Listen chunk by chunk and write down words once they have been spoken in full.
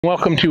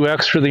Welcome to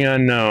X for the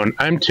Unknown.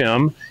 I'm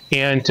Tim,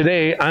 and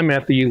today I'm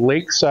at the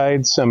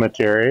Lakeside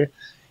Cemetery,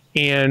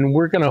 and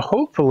we're going to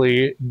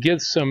hopefully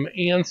get some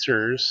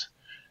answers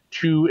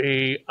to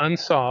a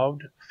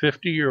unsolved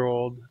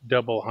 50-year-old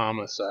double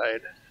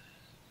homicide.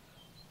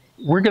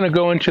 We're going to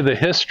go into the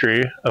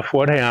history of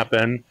what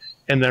happened,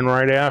 and then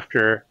right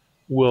after,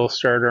 we'll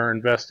start our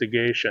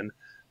investigation.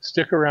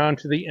 Stick around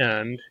to the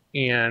end,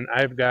 and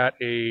I've got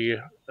a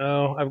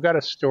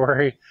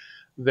story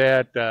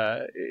that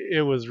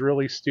it was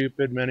really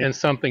stupid and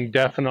something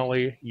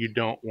definitely you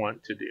don't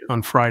want to do.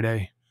 On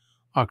Friday,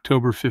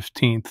 October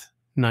 15th,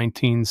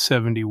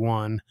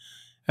 1971,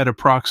 at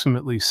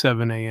approximately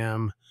 7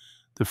 a.m.,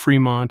 the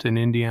Fremont and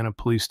Indiana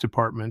Police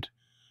Department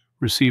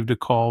received a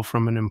call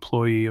from an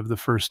employee of the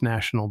First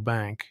National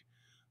Bank.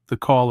 The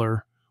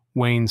caller,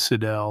 Wayne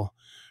Siddell,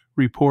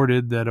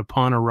 reported that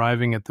upon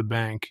arriving at the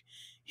bank,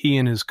 he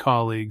and his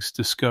colleagues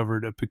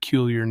discovered a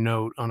peculiar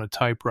note on a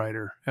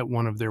typewriter at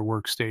one of their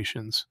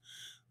workstations.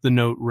 The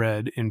note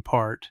read, in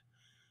part,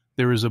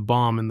 "There is a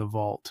bomb in the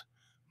vault.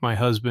 My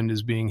husband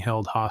is being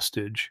held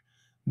hostage.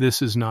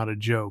 This is not a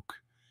joke."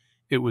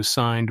 It was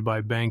signed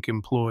by bank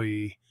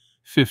employee,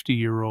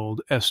 50-year-old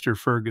Esther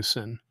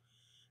Ferguson.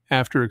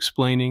 After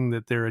explaining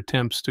that their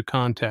attempts to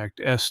contact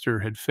Esther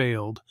had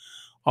failed,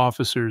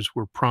 officers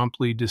were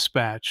promptly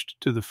dispatched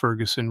to the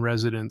Ferguson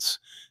residence,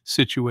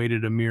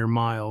 situated a mere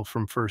mile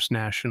from First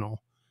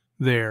National.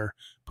 There,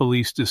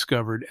 police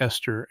discovered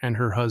Esther and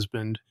her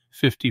husband,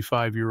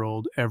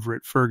 55-year-old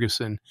Everett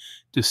Ferguson,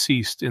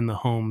 deceased in the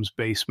home's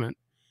basement.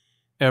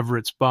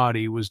 Everett's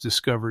body was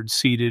discovered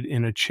seated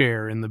in a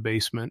chair in the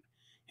basement.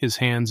 His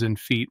hands and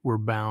feet were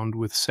bound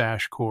with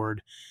sash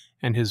cord,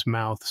 and his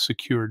mouth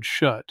secured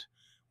shut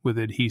with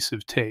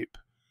adhesive tape.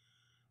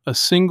 A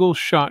single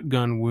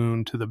shotgun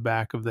wound to the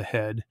back of the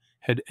head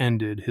had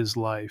ended his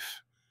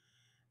life.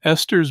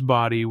 Esther's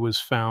body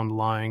was found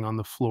lying on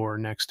the floor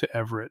next to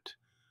Everett.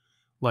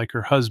 Like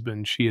her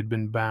husband, she had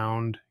been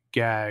bound,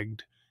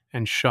 gagged,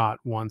 and shot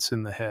once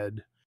in the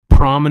head.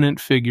 Prominent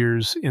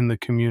figures in the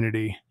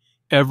community.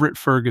 Everett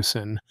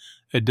Ferguson,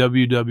 a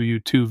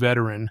WW2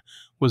 veteran,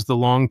 was the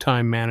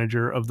longtime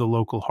manager of the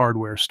local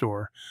hardware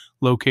store,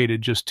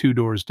 located just 2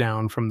 doors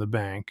down from the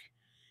bank.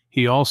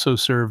 He also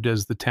served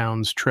as the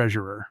town's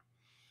treasurer.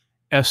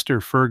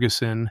 Esther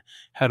Ferguson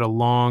had a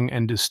long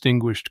and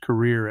distinguished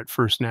career at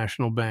First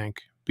National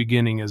Bank,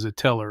 beginning as a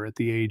teller at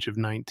the age of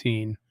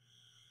 19.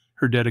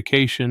 Her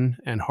dedication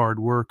and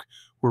hard work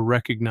were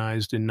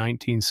recognized in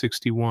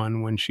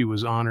 1961 when she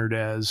was honored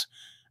as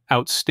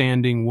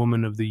Outstanding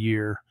Woman of the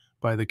Year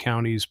by the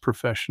county's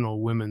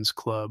Professional Women's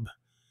Club.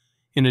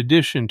 In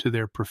addition to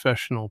their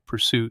professional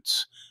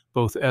pursuits,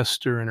 both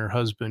Esther and her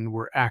husband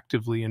were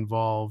actively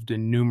involved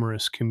in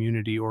numerous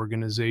community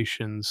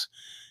organizations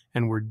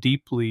and were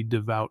deeply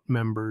devout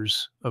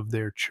members of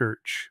their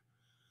church.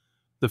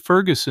 The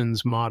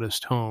Fergusons'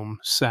 modest home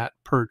sat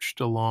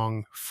perched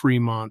along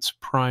Fremont's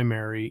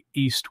primary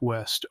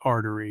east-west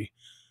artery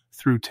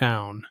through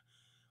town,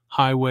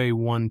 Highway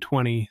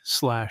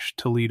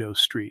 120/Toledo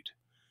Street.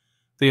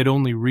 They had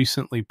only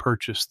recently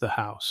purchased the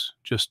house,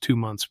 just 2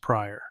 months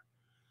prior.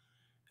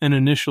 An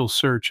initial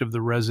search of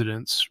the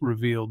residence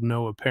revealed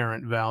no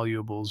apparent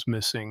valuables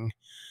missing.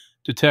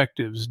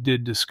 Detectives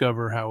did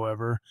discover,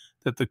 however,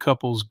 that the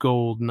couple's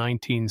gold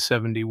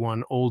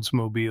 1971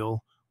 Oldsmobile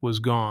was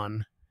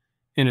gone.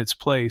 In its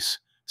place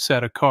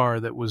sat a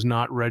car that was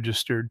not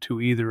registered to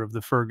either of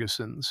the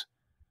Fergusons.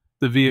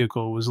 The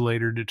vehicle was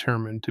later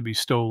determined to be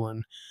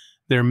stolen.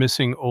 Their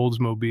missing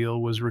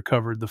Oldsmobile was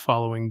recovered the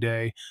following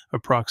day,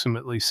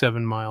 approximately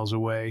 7 miles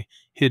away,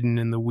 hidden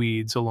in the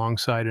weeds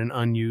alongside an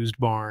unused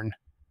barn.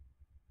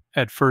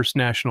 At First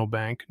National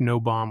Bank, no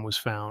bomb was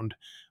found,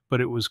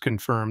 but it was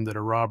confirmed that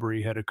a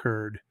robbery had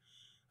occurred.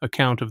 A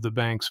count of the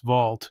bank's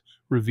vault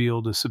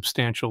revealed a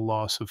substantial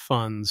loss of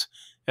funds,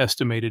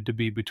 estimated to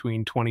be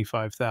between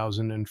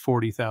 $25,000 and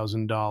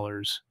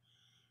 $40,000.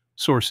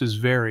 Sources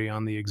vary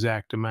on the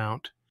exact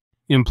amount.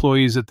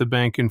 Employees at the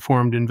bank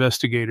informed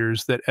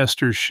investigators that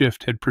Esther's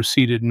shift had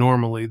proceeded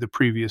normally the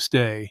previous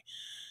day.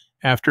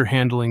 After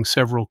handling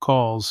several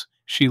calls,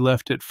 she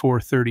left at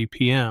 4:30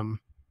 p.m.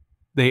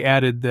 They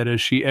added that as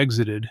she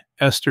exited,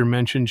 Esther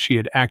mentioned she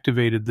had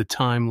activated the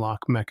time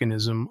lock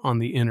mechanism on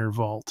the inner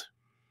vault.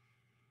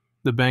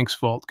 The bank's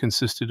vault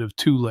consisted of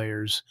 2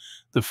 layers.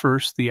 The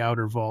first, the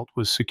outer vault,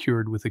 was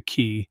secured with a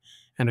key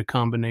and a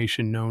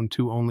combination known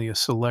to only a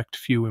select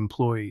few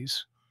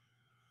employees.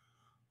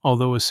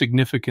 Although a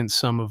significant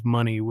sum of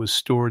money was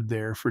stored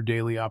there for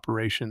daily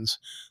operations,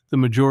 the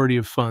majority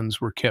of funds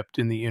were kept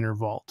in the inner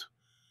vault.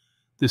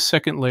 This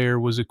second layer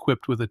was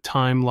equipped with a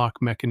time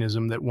lock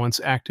mechanism that, once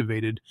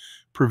activated,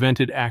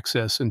 prevented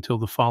access until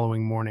the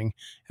following morning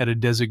at a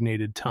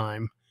designated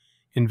time.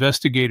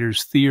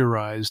 Investigators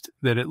theorized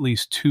that at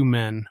least 2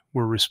 men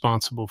were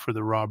responsible for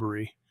the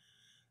robbery.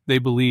 They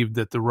believed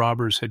that the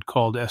robbers had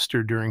called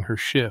Esther during her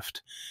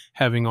shift,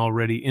 having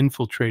already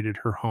infiltrated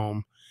her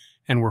home,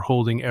 and were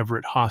holding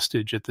Everett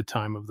hostage at the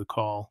time of the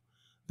call.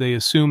 They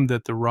assumed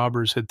that the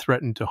robbers had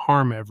threatened to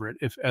harm Everett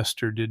if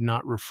Esther did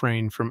not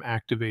refrain from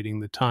activating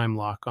the time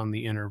lock on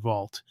the inner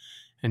vault,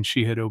 and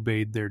she had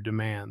obeyed their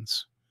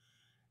demands.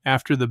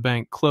 After the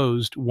bank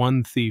closed,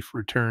 one thief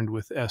returned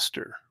with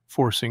Esther,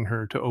 forcing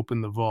her to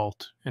open the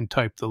vault and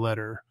type the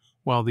letter,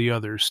 while the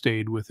other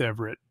stayed with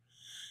Everett.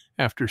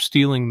 After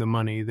stealing the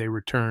money, they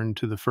returned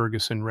to the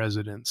Ferguson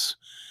residence.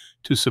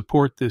 To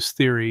support this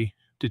theory,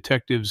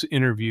 detectives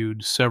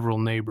interviewed several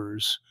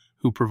neighbors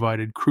who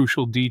provided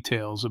crucial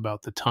details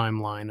about the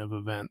timeline of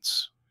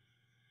events.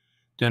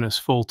 Dennis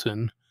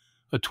Fulton,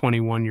 a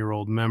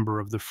 21-year-old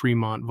member of the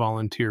Fremont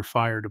Volunteer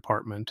Fire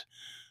Department,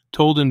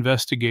 told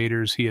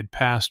investigators he had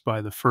passed by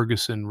the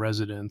Ferguson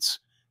residence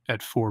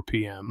at 4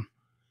 p.m.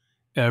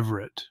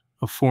 Everett,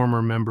 a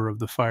former member of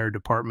the fire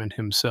department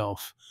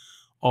himself,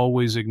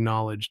 always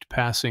acknowledged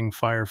passing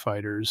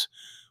firefighters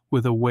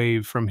with a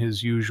wave from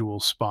his usual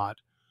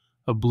spot,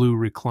 a blue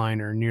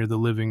recliner near the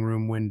living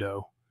room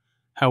window.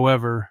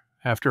 However,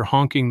 after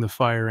honking the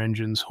fire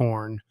engine's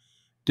horn,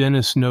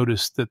 Dennis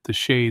noticed that the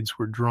shades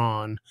were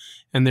drawn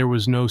and there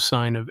was no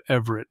sign of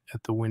Everett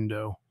at the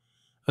window.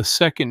 A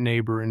second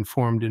neighbor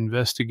informed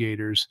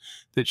investigators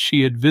that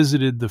she had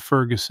visited the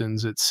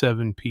Fergusons at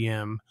 7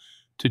 p.m.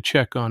 to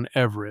check on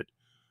Everett,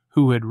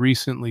 who had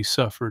recently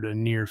suffered a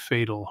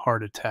near-fatal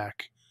heart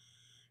attack.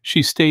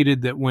 She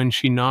stated that when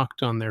she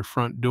knocked on their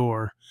front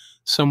door,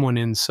 someone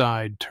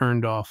inside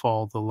turned off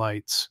all the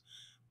lights,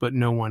 but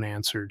no one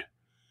answered.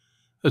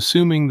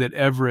 Assuming that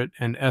Everett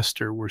and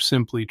Esther were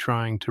simply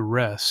trying to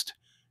rest,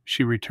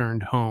 she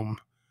returned home.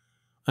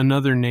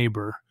 Another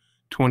neighbor,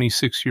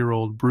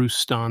 26-year-old Bruce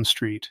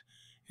Stonstreet,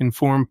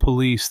 informed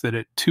police that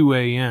at 2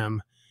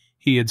 a.m.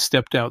 he had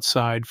stepped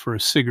outside for a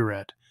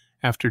cigarette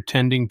after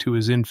tending to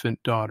his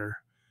infant daughter.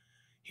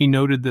 He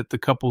noted that the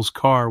couple's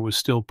car was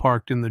still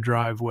parked in the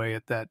driveway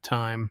at that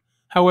time.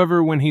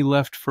 However, when he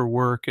left for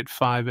work at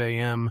 5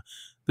 a.m.,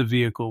 the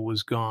vehicle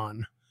was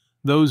gone.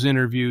 Those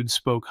interviewed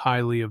spoke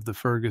highly of the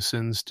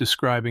Fergusons,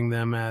 describing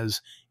them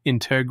as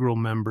integral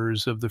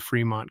members of the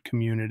Fremont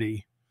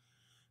community.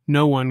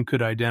 No one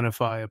could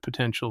identify a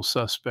potential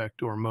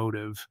suspect or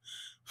motive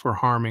for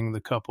harming the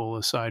couple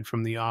aside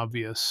from the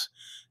obvious,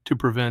 to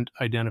prevent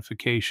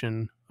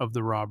identification of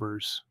the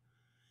robbers.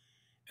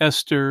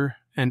 Esther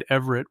and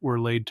Everett were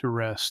laid to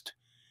rest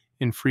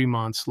in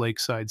Fremont's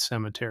Lakeside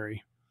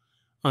Cemetery.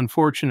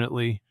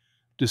 Unfortunately,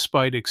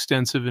 despite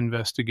extensive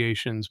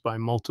investigations by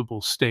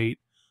multiple state,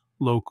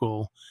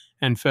 local,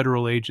 and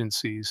federal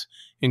agencies,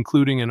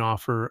 including an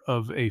offer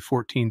of a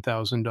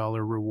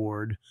 $14,000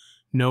 reward,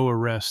 no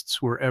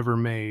arrests were ever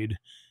made,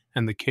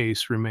 and the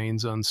case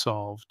remains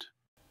unsolved.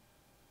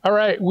 All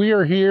right, we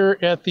are here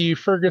at the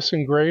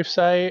Ferguson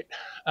gravesite.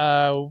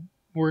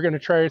 We're going to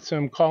try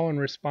some call and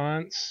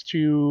response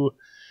to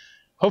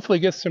hopefully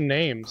get some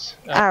names.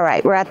 All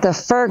right, we're at the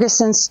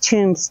Ferguson's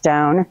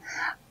tombstone.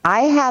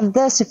 I have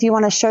this. If you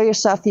want to show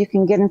yourself, you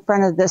can get in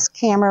front of this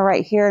camera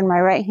right here in my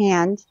right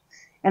hand,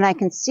 and I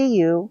can see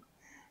you.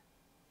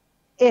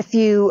 If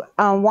you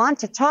want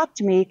to talk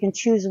to me, you can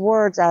choose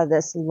words out of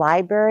this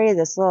library,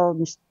 this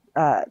little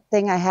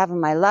thing I have in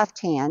my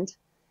left hand,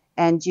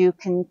 and you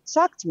can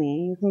talk to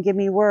me. You can give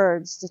me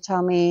words to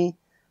tell me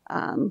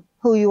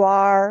who you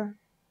are,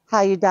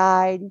 how you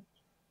died,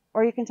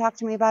 or you can talk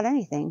to me about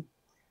anything.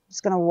 I'm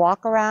just going to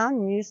walk around,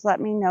 and you just let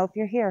me know if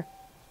you're here.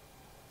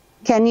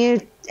 Can you,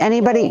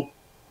 anybody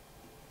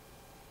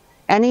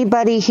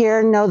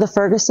here know the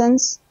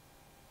Fergusons?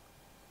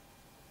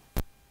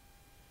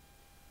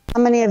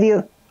 How many of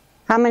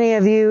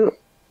you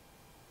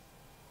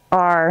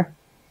are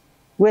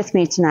with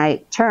me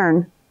tonight?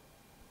 Turn.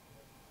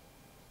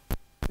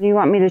 Do you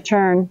want me to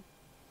turn?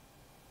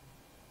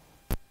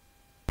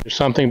 There's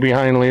something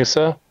behind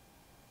Lisa.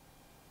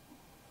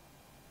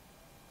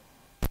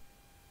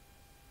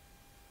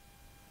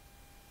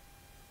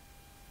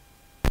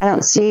 I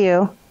don't see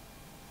you.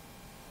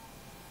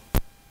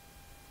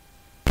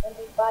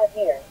 25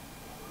 here.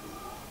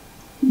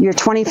 You're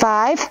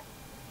 25?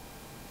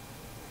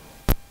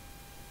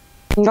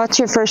 What's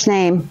your first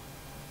name?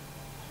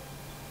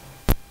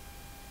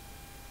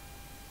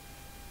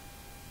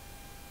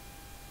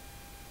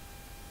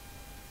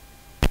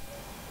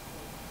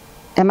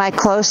 Am I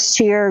close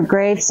to your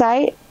grave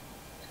site?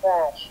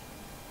 Scratch.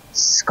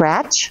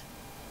 Scratch?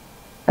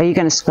 Are you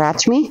going to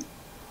scratch me?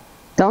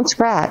 Don't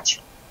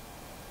scratch.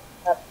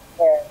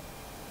 Upstairs.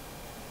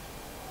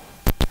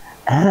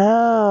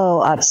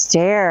 Oh,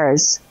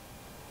 upstairs.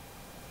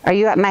 Are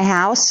you at my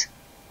house?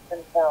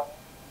 Themselves.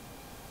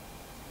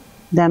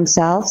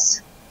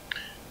 Themselves?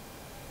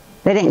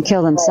 They didn't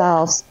kill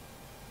themselves.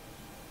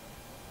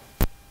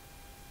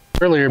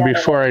 Earlier,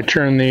 before I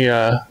turned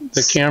the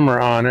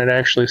camera on, it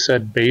actually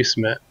said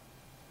basement,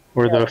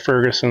 where the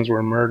Fergusons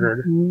were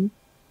murdered. Mm-hmm.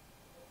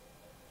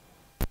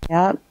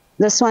 Yep.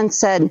 This one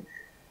said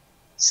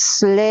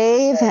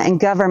slave and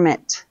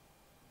government.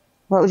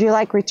 What would you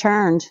like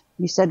returned?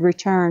 You said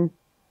return.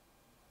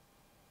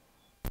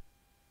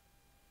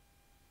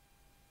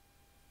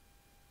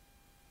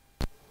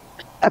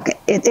 Okay,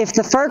 if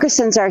the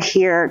Fergusons are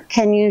here,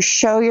 can you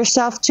show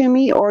yourself to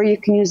me, or you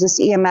can use this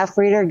EMF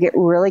reader, get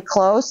really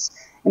close,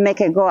 and make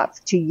it go up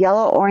to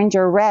yellow, orange,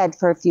 or red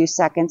for a few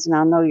seconds, and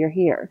I'll know you're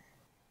here.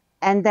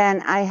 And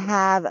then I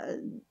have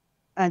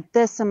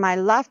this in my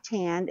left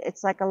hand.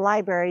 It's like a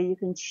library. You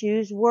can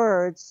choose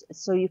words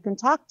so you can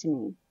talk to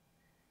me.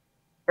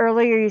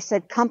 Earlier you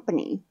said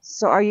company.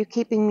 So are you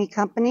keeping me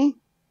company?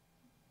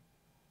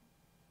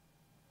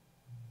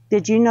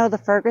 Did you know the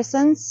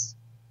Fergusons?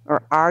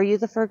 Or are you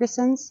the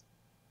Fergusons?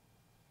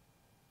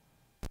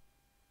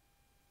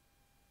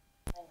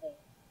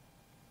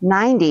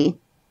 90.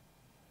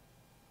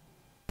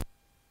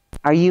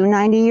 Are you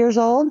 90 years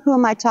old? Who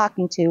am I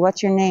talking to?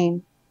 What's your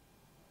name?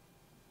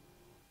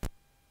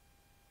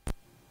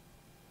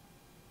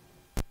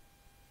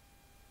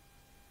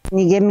 Can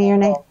you give me your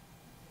name?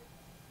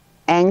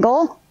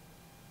 Angle?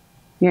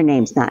 Your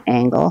name's not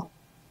Angle.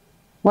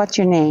 What's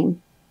your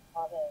name?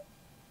 August.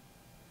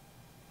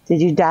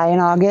 Did you die in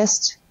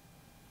August?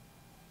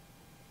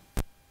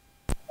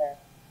 Yeah.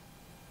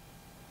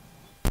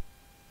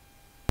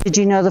 Did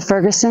you know the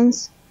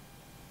Fergusons?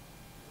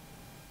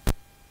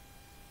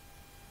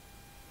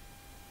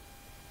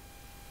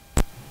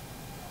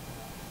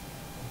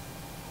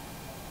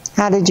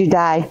 How did you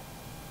die?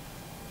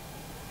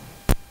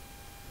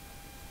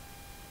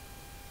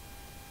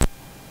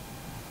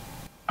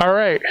 All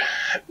right,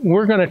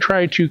 we're going to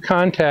try to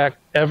contact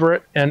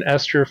Everett and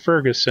Esther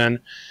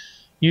Ferguson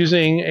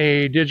using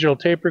a digital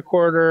tape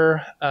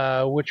recorder,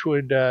 which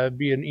would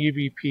be an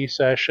EVP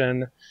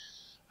session.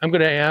 I'm going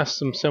to ask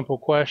some simple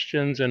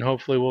questions and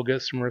hopefully we'll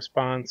get some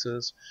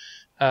responses.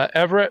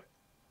 Everett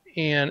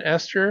and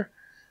Esther,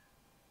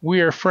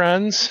 we are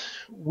friends.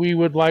 We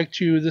would like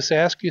to just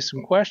ask you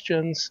some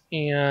questions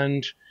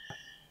and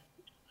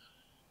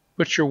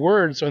put your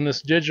words on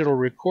this digital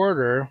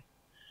recorder,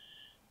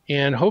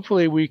 and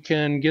hopefully we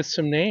can get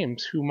some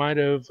names who might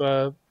have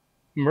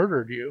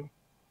murdered you.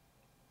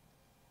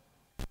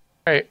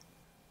 All right,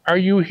 are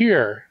you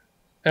here,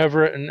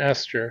 Everett and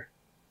Esther?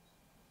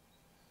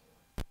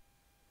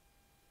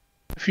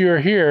 If you're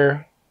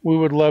here, we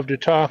would love to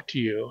talk to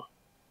you.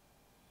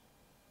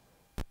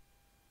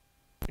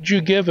 Could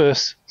you give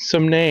us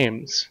some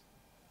names?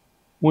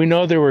 We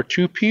know there were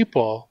two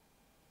people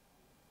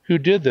who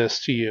did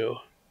this to you.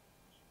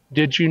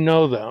 Did you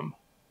know them?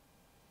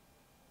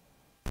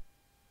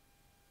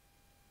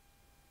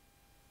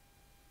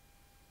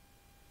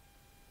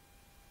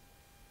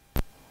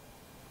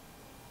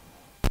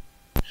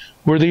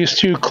 Were these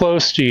two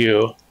close to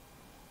you?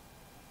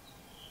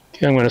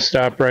 Okay, I'm going to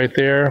stop right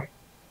there.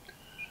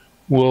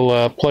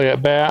 We'll play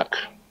it back.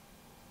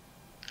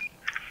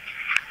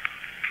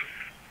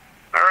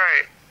 All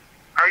right.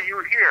 Are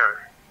you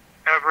here,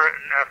 Everett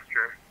and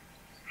Esther?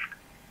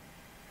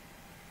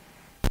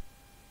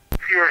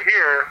 If you're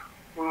here,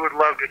 we would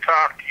love to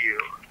talk to you.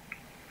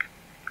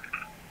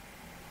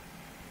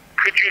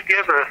 Could you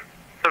give us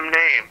some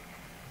names?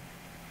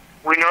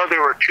 We know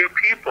there were two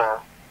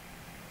people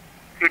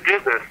who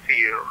did this to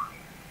you.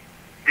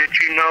 Did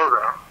you know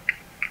them?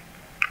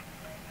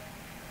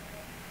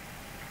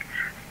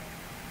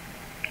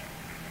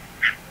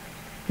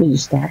 Did you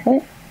stop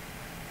it?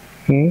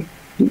 Hmm?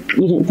 You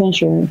didn't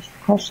finish your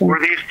question. Were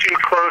these two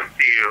close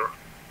to you?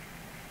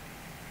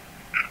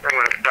 I'm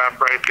going to stop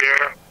right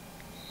there.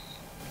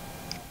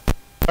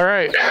 All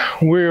right,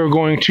 we're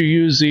going to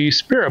use the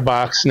spirit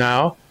box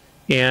now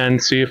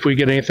and see if we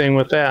get anything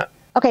with that.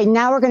 Okay,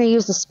 now we're going to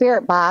use the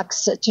spirit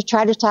box to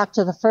try to talk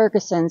to the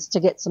Fergusons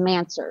to get some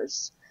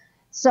answers.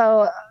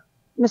 So,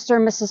 Mr.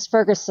 and Mrs.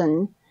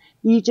 Ferguson,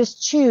 you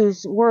just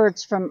choose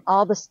words from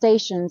all the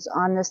stations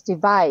on this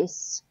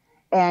device,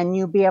 and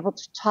you'll be able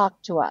to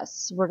talk to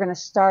us. We're going to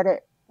start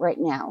it right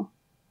now.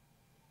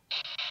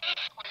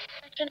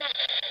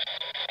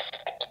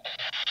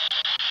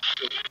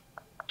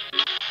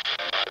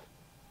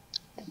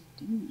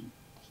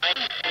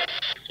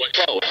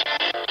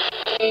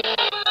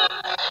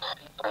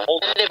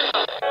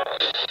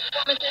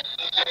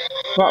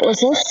 What was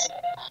this?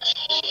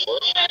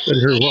 But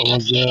here, what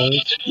was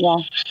that? Yeah.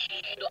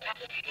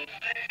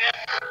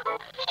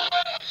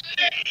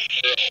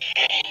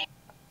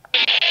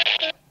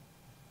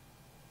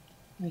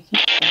 I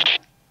think so.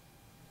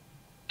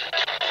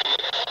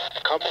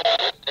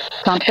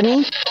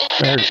 Company?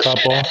 I heard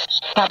couple.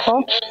 Couple?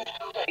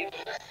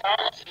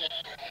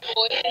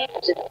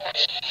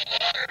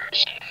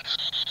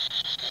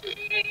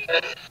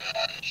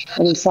 What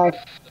do you say?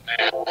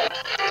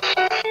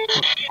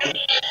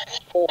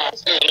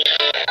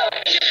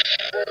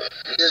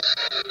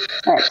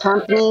 All right,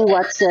 company,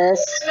 what's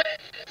this?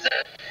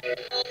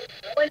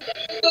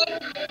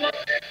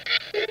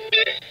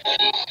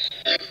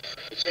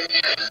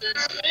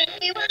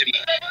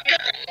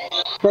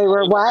 They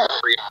were what?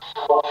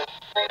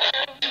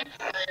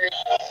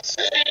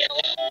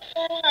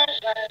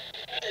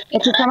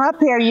 If you come up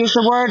here, use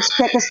the words,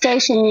 pick a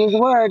station, use the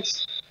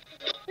words.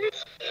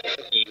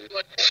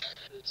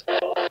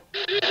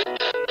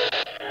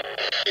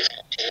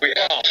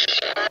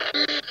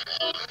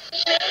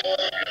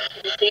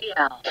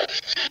 Video.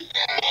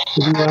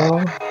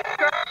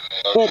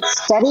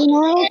 It's steady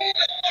now?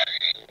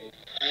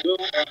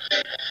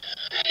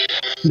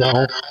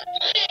 No.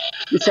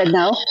 You said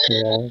no?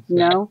 Yeah.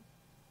 No?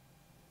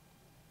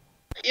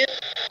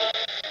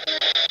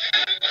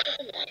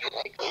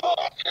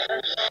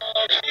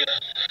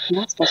 I'm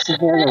not supposed to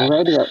hear the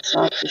radio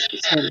itself, just to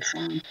hear the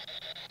sound.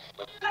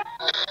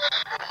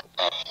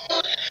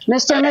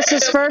 Mr. and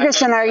Mrs.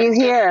 Ferguson, are you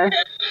here?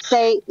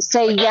 Say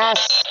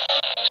yes.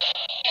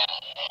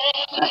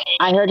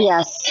 I heard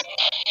yes.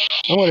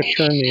 I'm going to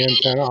turn the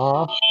antenna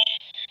off.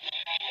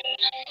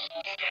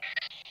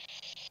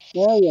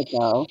 There you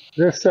go.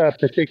 This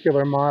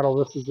particular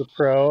model, this is the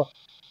Pro,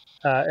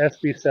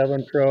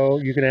 SB7 Pro.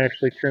 You can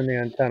actually turn the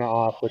antenna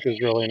off, which is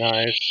really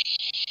nice.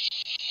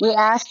 We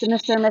asked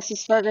Mr. and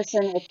Mrs.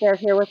 Ferguson if they're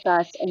here with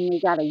us, and we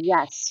got a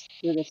yes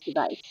through this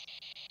device.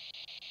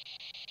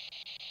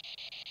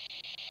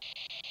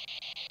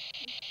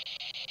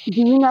 Do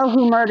you know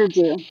who murdered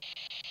you?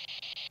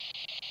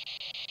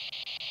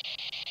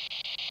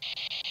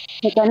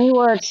 Pick any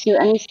words through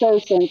any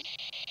station.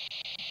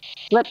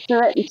 Flip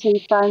through it until you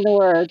find the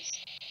words.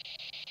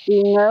 Do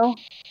you know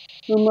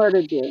who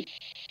murdered you?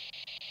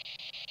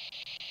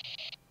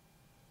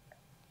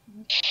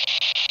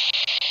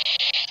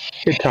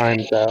 It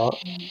times out.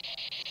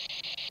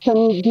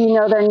 Do you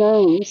know their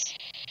names?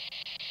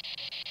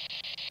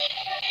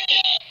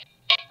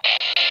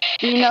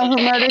 Do you know who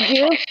murdered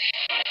you?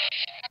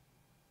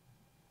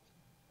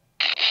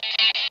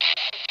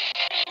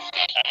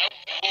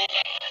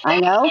 I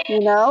know. You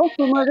know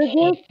who murdered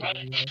you?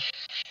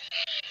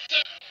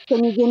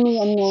 Can you give me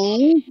a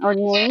name or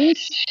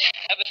names?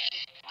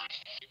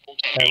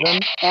 Evan?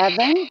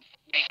 Evan?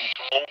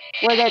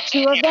 Were there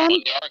two of them?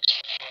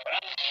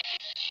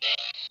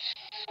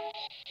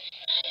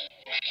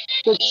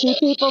 Did two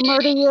people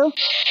murder you?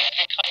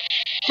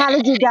 How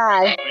did you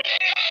die?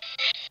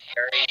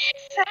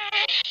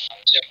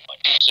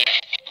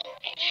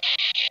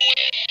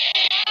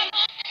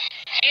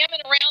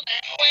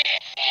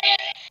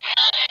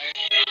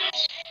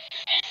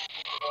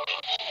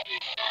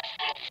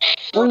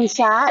 Were you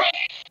shot?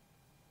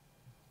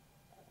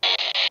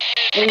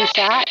 Were you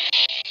shot?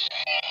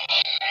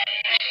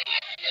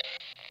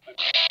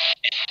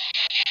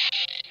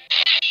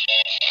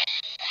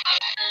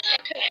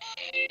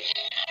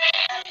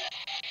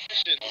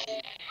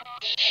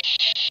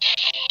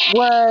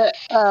 Were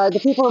the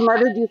people who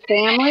murdered you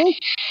family?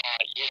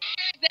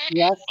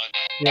 Yes.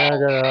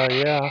 Yeah,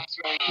 yeah.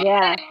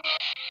 Yeah.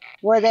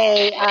 Were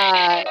they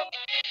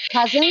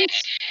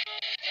cousins?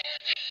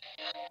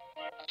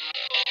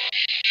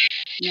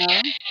 No.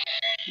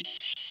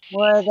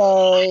 Were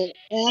they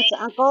aunts,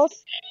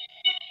 uncles?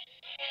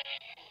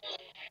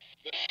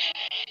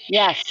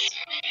 Yes.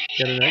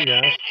 Getting it,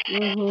 yeah.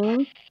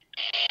 Mm-hmm.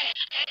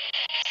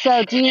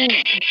 So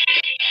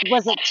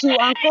was it two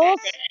uncles?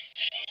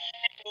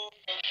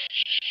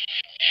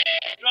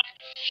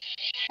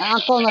 An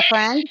uncle and a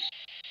friend?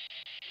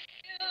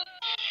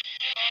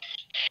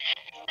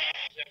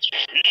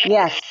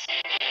 Yes.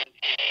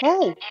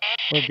 Hey,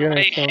 We're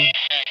getting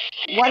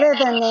some. what are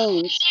their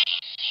names?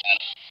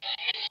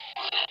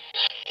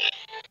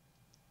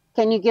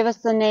 Can you give us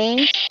the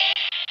names?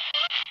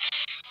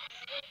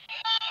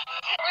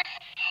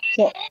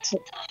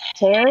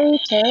 Terry?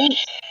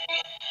 Terrence?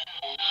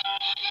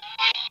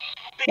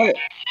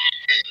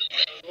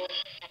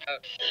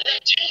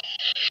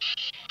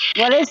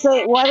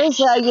 What is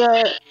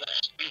your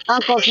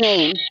uncle's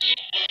name?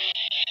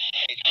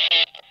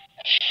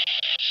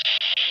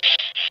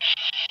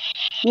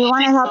 We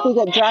want to help you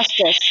get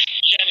justice.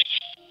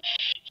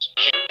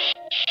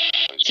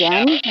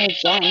 Jen?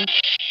 Who's Jen?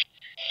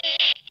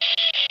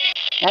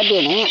 That'd be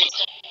an aunt.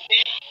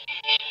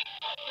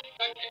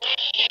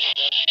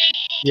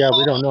 Yeah,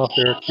 we don't know if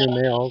there are two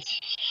males.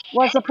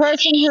 Was the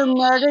person who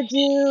murdered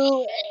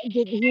you,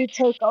 did he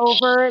take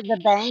over the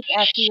bank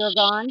after you were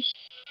gone?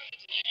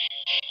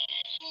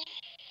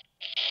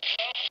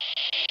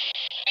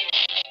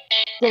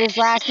 Did his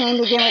last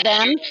name begin with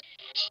M?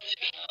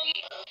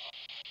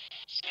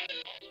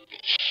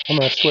 I'm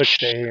going to switch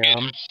to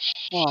AM.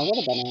 Oh, I would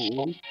have been an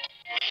AM.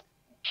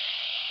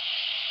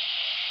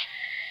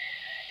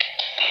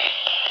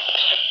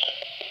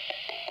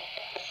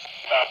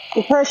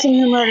 The person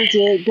who murdered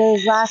you, did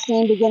his last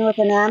name begin with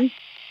an M?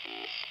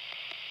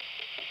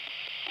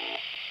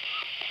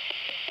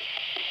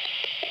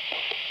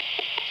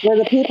 Were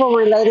the people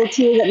related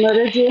to you that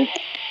murdered you?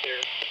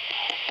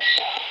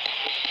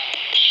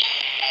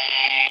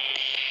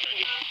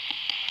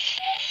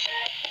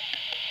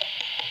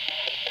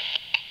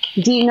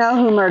 Do you know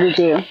who murdered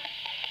you?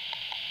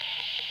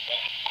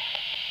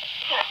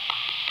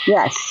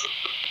 Yes.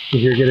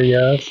 Did you get a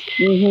yes?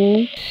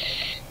 Mm-hmm.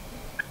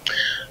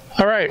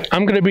 All right,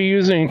 I'm going to be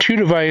using two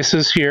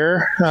devices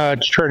here to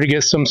try to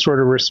get some sort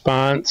of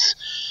response.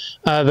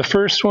 The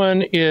first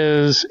one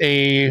is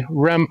a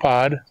REM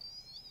pod.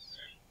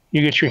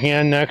 You get your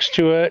hand next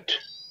to it.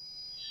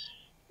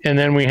 And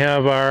then we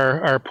have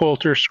our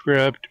Polter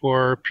script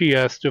or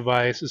PS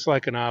device. It's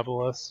like an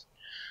Ovilus.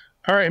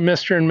 All right,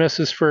 Mr. and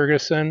Mrs.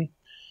 Ferguson.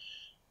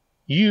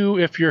 You,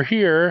 if you're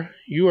here,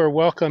 you are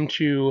welcome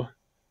to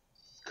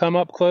come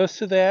up close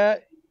to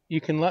that,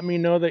 you can let me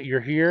know that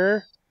you're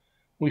here.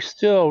 We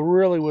still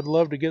really would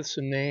love to get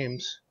some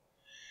names.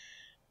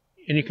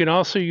 And you can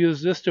also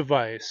use this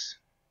device.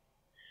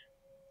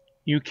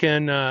 You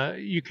can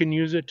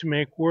use it to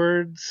make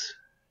words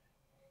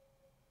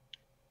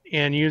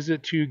and use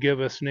it to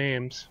give us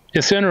names.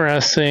 It's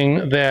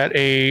interesting that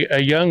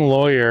a young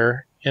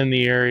lawyer in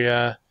the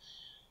area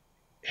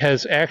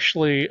has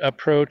actually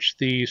approached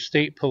the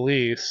state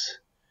police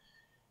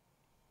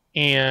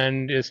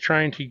and is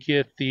trying to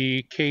get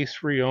the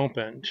case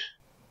reopened.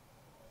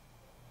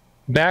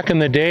 Back in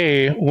the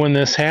day when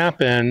this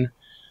happened,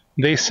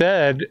 they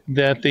said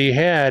that they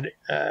had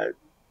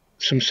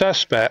some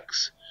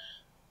suspects,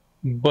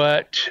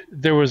 but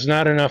there was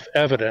not enough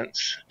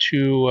evidence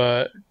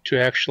to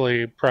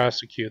actually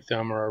prosecute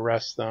them or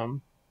arrest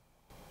them.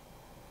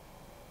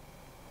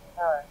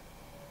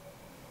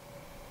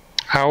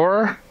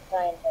 Our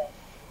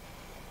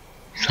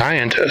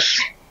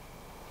scientists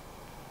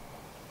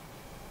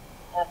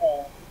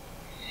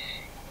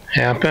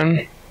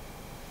happen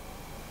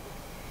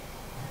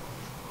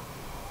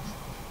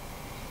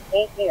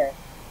 8 years.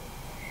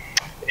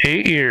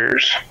 8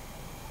 years.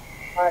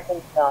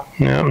 Arkansas.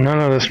 No, none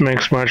of this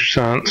makes much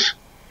sense.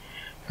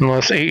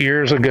 Unless 8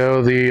 years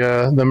ago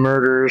the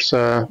murders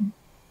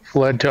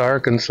fled to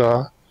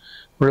Arkansas.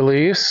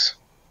 Release.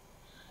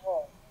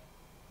 Oh.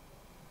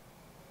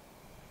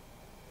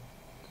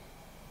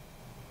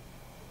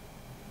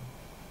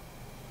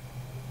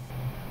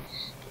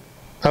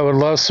 I would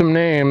love some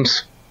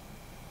names.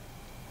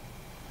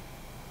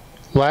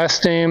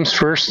 Last names,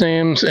 first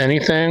names,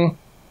 anything.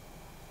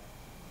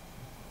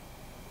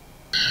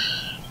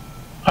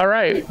 All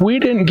right, we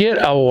didn't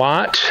get a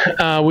lot.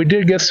 We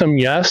did get some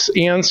yes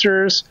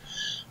answers.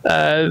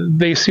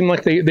 They seem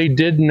like they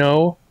did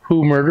know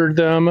who murdered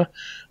them.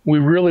 We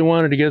really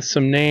wanted to get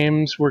some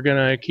names. We're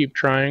going to keep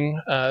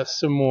trying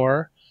some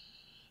more.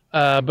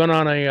 But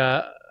on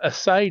a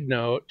side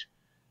note,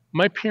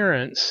 my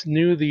parents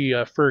knew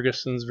the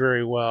Fergusons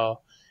very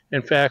well.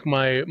 In fact,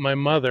 my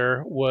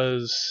mother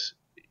was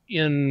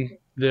in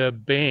the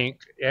bank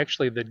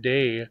actually the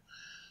day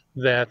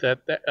that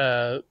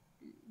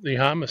the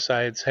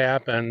homicides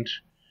happened,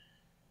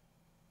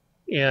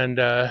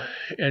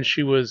 and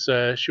she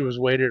was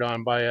waited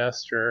on by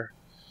Esther.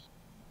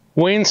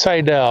 Wayne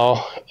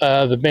Seidel,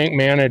 the bank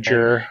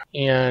manager,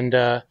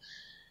 and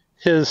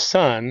his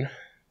son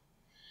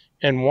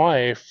and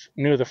wife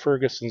knew the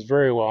Fergusons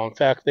very well. In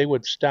fact, they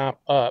would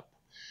stop up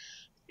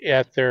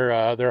at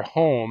their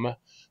home.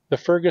 The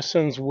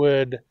Fergusons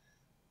would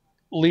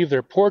leave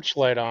their porch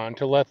light on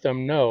to let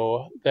them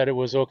know that it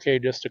was okay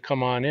just to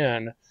come on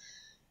in.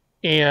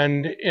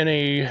 And in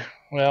a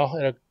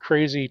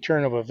crazy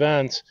turn of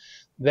events,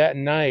 that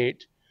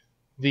night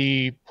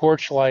the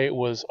porch light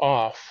was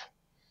off,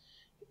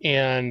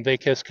 and they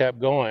just kept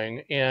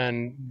going.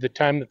 And the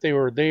time that they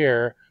were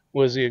there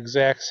was the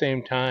exact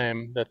same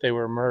time that they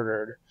were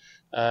murdered.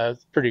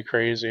 It's pretty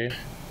crazy.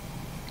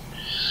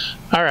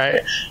 All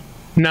right.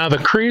 Now, the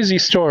crazy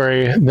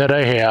story that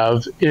I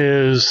have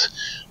is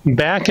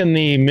back in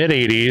the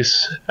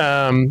mid-'80s,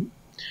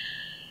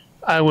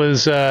 I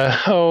was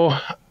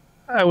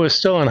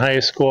still in high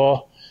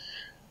school.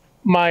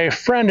 My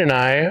friend and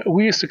I,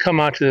 we used to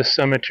come out to this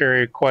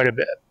cemetery quite a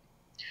bit.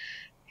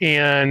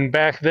 And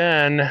back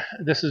then,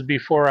 this is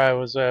before I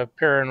was a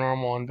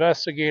paranormal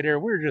investigator,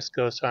 we were just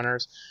ghost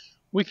hunters.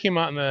 We came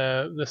out in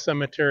the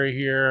cemetery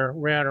here,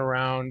 ran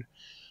around.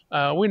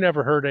 We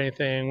never heard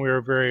anything. We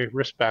were very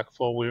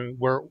respectful. We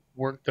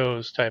weren't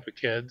those type of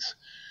kids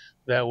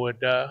that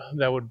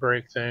would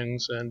break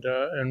things and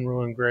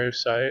ruin grave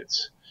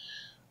sites.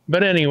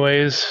 But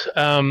anyways,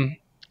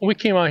 we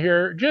came out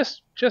here we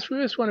just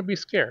want to be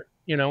scared.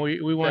 You know,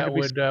 we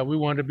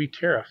wanted to be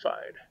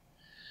terrified.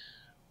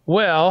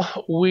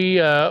 Well, we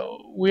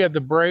had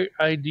the bright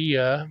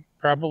idea,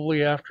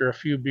 probably after a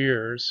few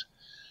beers,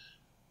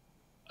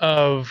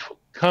 of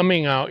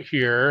coming out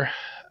here.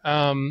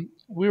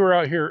 We were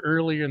out here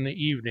earlier in the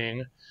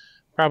evening,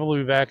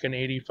 probably back in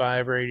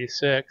 '85 or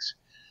 '86,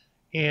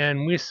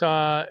 and we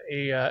saw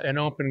an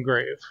open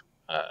grave,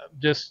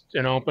 just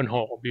an open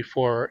hole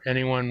before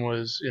anyone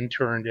was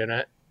interned in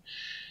it.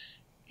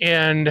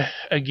 And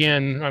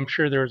again, I'm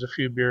sure there was a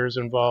few beers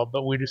involved,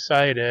 but we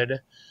decided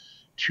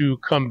to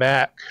come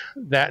back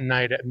that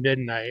night at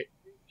midnight,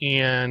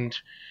 and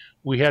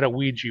we had a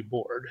Ouija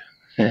board.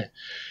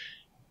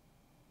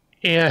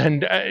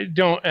 And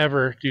don't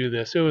ever do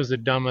this. It was the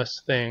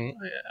dumbest thing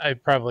I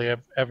probably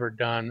have ever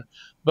done.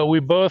 But we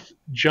both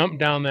jumped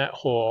down that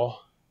hole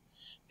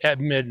at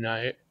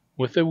midnight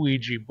with a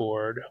Ouija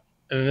board,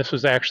 and this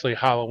was actually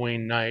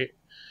Halloween night.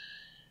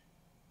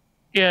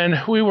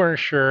 And we weren't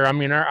sure. I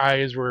mean, our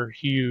eyes were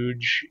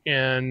huge,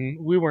 and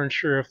we weren't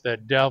sure if the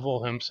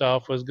devil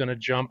himself was going to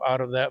jump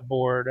out of that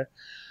board.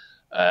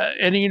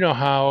 And you know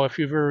how, if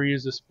you've ever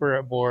used a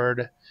spirit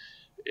board,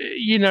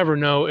 you never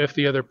know if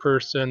the other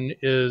person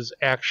is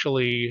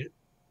actually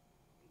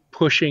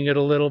pushing it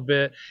a little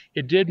bit.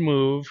 It did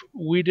move.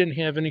 We didn't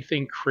have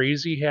anything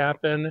crazy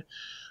happen.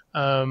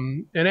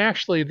 And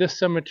actually, this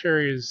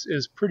cemetery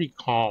is pretty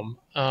calm.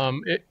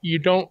 You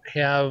don't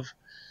have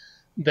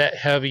that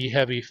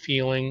heavy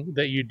feeling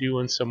that you do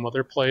in some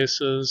other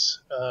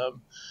places.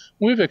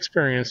 We've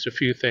experienced a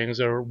few things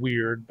that are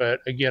weird, but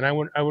again, I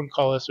wouldn't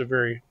call this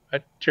a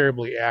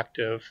terribly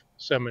active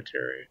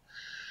cemetery.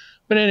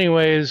 But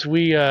anyways,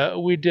 we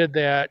did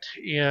that,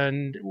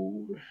 and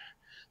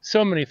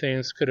so many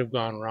things could have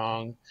gone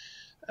wrong.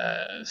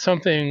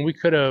 Something we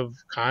could have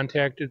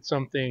contacted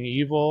something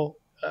evil.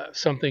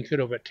 Something could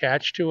have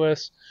attached to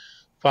us,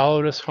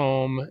 followed us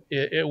home.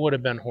 It would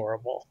have been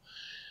horrible.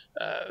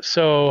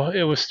 So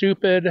it was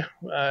stupid.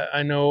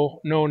 I know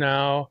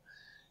now,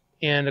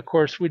 and of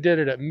course we did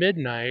it at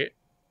midnight.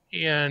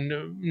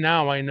 And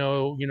now I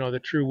know, the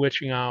true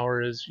witching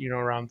hour is,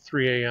 around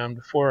 3 a.m.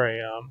 to 4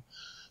 a.m.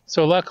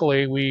 So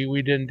luckily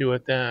we didn't do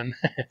it then.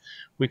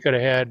 We could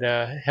have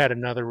had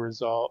another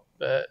result,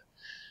 but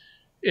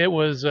it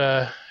was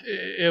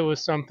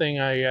something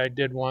I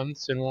did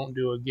once and won't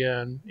do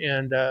again.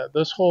 And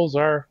those holes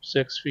are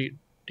 6 feet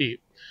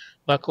deep.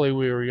 Luckily,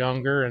 we were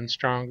younger and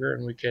stronger,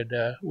 and we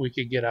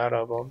could get out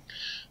of them.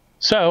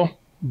 So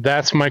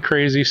that's my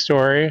crazy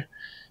story,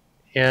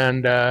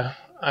 and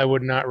I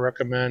would not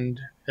recommend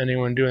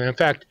anyone doing it. In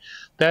fact,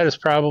 that is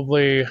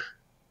probably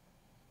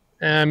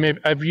maybe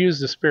I've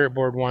used the spirit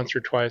board once or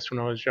twice when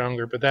I was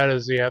younger, but that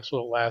is the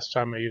absolute last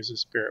time I used the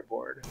spirit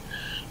board.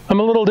 I'm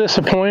a little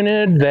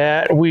disappointed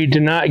that we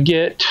did not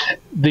get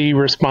the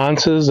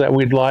responses that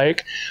we'd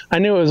like. I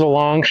knew it was a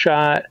long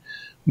shot,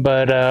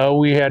 but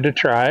we had to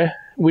try.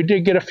 We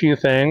did get a few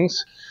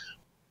things.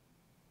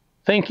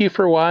 Thank you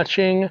for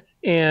watching,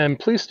 and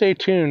please stay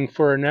tuned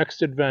for our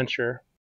next adventure.